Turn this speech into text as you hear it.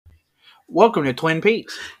Welcome to Twin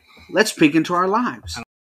Peaks. Let's peek into our lives.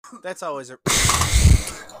 That's always a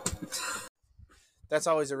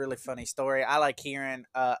really funny story. I like hearing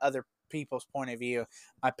other people's point of view.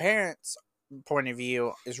 My parents' point of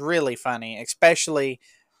view is really funny, especially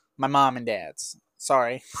my mom and dad's.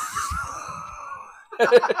 Sorry.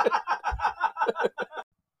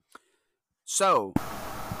 So,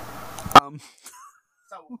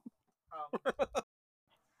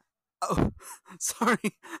 oh,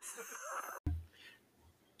 sorry.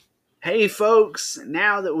 Hey, folks.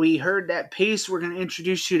 Now that we heard that piece, we're going to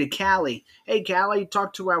introduce you to Callie. Hey, Callie,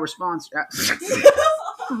 talk to our sponsor.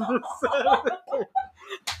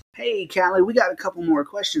 Hey, Callie, we got a couple more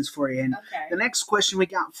questions for you. And the next question we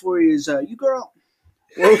got for you is, you girl.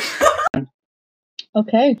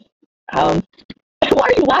 Okay. Why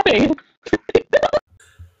are you laughing?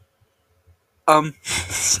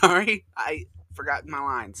 Sorry, I forgot my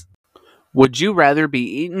lines. Would you rather be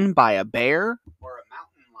eaten by a bear or a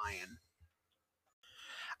mountain lion?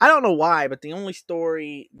 I don't know why, but the only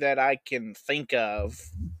story that I can think of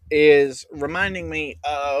is reminding me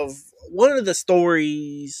of one of the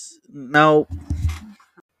stories. No.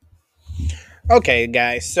 Okay,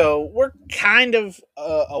 guys, so we're kind of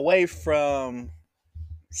away from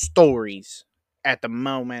stories at the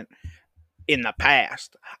moment in the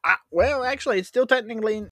past. Well, actually, it's still technically